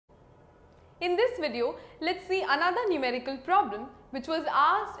In this video, let's see another numerical problem which was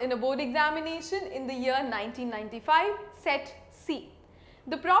asked in a board examination in the year 1995, set C.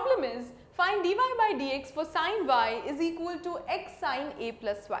 The problem is, find dy by dx for sin y is equal to x sin a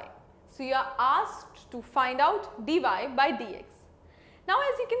plus y. So, you are asked to find out dy by dx. Now,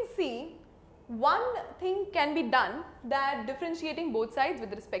 as you can see, one thing can be done, that differentiating both sides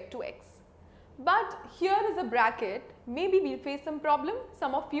with respect to x. But here is a bracket, maybe we will face some problem,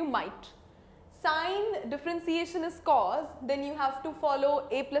 some of you might. Sin differentiation is cos, then you have to follow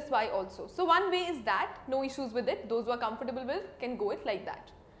a plus y also. So, one way is that, no issues with it, those who are comfortable with can go it like that.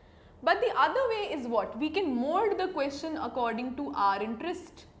 But the other way is what? We can mold the question according to our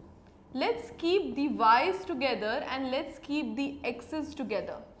interest. Let's keep the y's together and let's keep the x's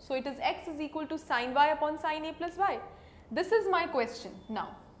together. So, it is x is equal to sin y upon sin a plus y. This is my question now.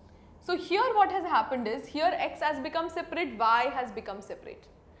 So, here what has happened is, here x has become separate, y has become separate.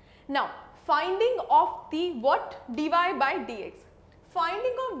 Now, finding of the what? Dy by dx.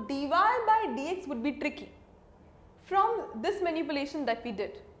 Finding of dy by dx would be tricky from this manipulation that we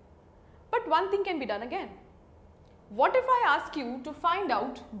did. But one thing can be done again. What if I ask you to find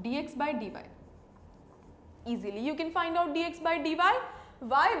out dx by dy? Easily you can find out dx by dy.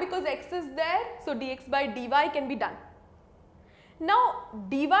 Why? Because x is there, so dx by dy can be done. Now,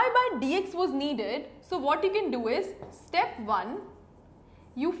 dy by dx was needed, so what you can do is, step 1,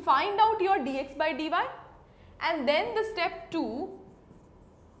 you find out your dx by dy, and then the step 2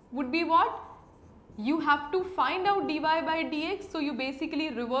 would be what? You have to find out dy by dx, so you basically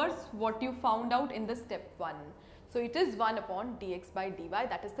reverse what you found out in the step 1. So, it is 1 upon dx by dy,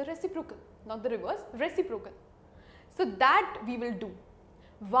 that is the reciprocal, not the reverse, reciprocal. So, that we will do.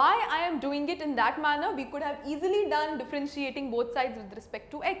 Why I am doing it in that manner? We could have easily done differentiating both sides with respect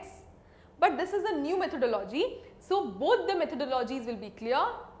to x. But this is a new methodology, so both the methodologies will be clear.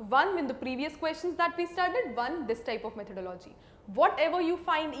 One in the previous questions that we studied, one this type of methodology. Whatever you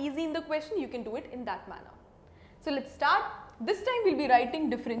find easy in the question, you can do it in that manner. So, let's start. This time we will be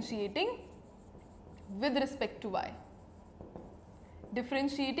writing differentiating with respect to y.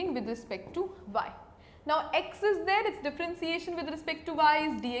 Differentiating with respect to y. Now, x is there, its differentiation with respect to y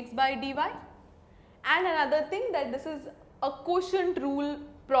is dx by dy. And another thing, that this is a quotient rule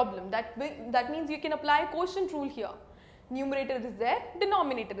problem. That means you can apply a quotient rule here. Numerator is there,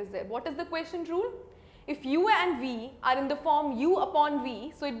 denominator is there. What is the quotient rule? If u and v are in the form u upon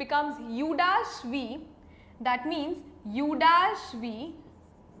v, so it becomes u dash v, that means u dash v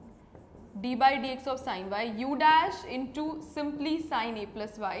d by dx of sin y, u dash into simply sin a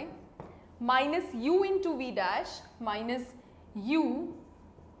plus y, minus u into v dash minus u,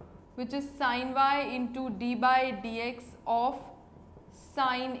 which is sin y into d by dx of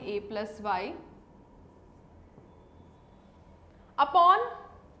sin a plus y, upon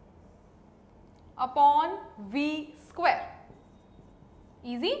v square.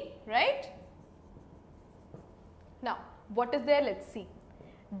 Easy, right? Now, what is there? Let's see.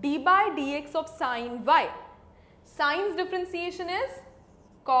 D by dx of sin y. Sin's differentiation is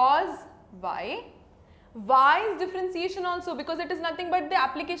cos y. Y's differentiation also, because it is nothing but the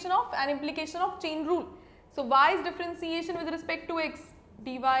application of an implication of chain rule. So, y's differentiation with respect to x,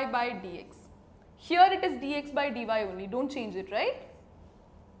 dy by dx. Here it is dx by dy only, don't change it, right?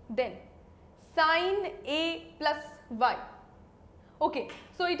 Then sin a plus y. Okay,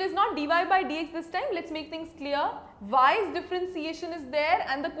 so it is not dy by dx this time. Let's make things clear. Y's differentiation is there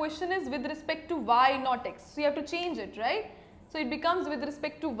and the question is with respect to y, not x. So, you have to change it, right? So, it becomes with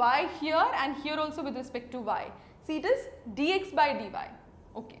respect to y here and here also with respect to y. See, it is dx by dy.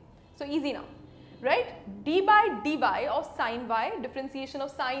 Okay, so easy now, right? D by dy of sin y, differentiation of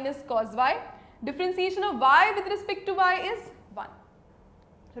sin is cos y, differentiation of y with respect to y is 1,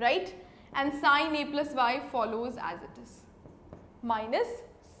 right? And sin a plus y follows as it is, minus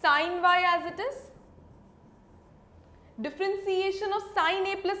sin y as it is, differentiation of sin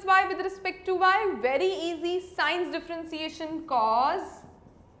a plus y with respect to y, very easy, sin's differentiation cos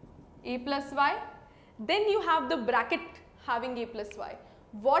a plus y, then you have the bracket having a plus y.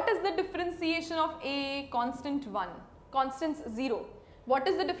 What is the differentiation of a? Constant 1, constants 0. What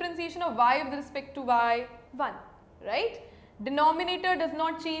is the differentiation of y with respect to y? 1, right? Denominator does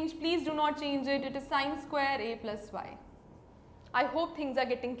not change, please do not change it, it is sin square a plus y. I hope things are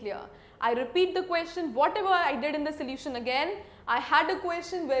getting clear. I repeat the question, whatever I did in the solution again, I had a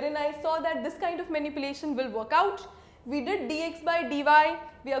question wherein I saw that this kind of manipulation will work out. We did dx by dy,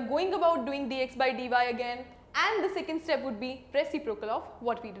 we are going about doing dx by dy again, and the second step would be reciprocal of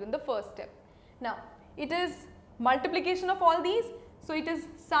what we did in the first step. Now, it is multiplication of all these, so it is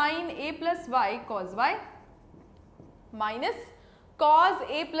sin a plus y cos y minus cos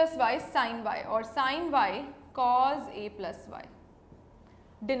a plus y sin y, or sin y cos a plus y.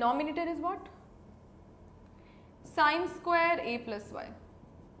 Denominator is what? Sin square a plus y.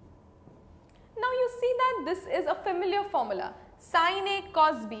 Now you see that this is a familiar formula. Sin a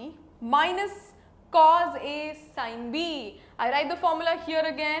cos b minus cos a sin b. I write the formula here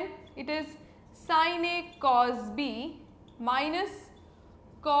again. It is sin a cos b minus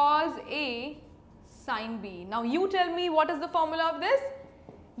cos a sin b. Now you tell me what is the formula of this?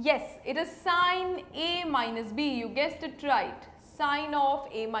 Yes, it is sin a minus b. You guessed it right. Sin of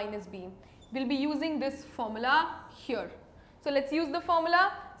a minus b. We'll be using this formula here. So let's use the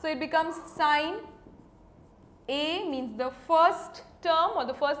formula. So it becomes sin a means the first term or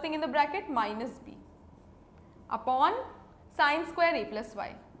the first thing in the bracket minus b upon sin square a plus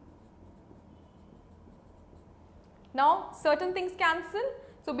y. Now certain things cancel.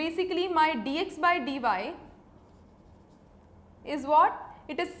 So basically my dx by dy is what?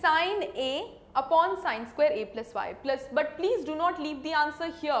 It is sin a upon sin square a plus y plus, but please do not leave the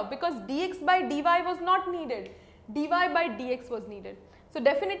answer here because dx by dy was not needed. Dy by dx was needed. So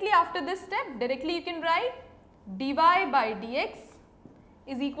definitely after this step directly you can write dy by dx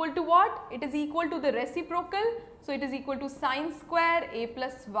is equal to what? It is equal to the reciprocal. So it is equal to sin square a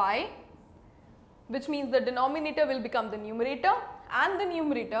plus y, which means the denominator will become the numerator and the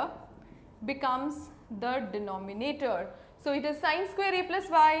numerator becomes the denominator. So it is sin square a plus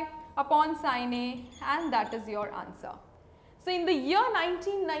y upon sin a, and that is your answer. So in the year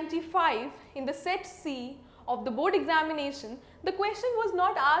 1995, in the set C of the board examination, the question was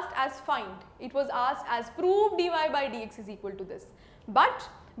not asked as find, it was asked as prove dy by dx is equal to this. But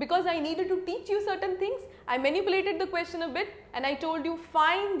because I needed to teach you certain things, I manipulated the question a bit and I told you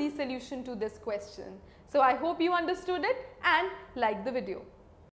find the solution to this question. So I hope you understood it and liked the video.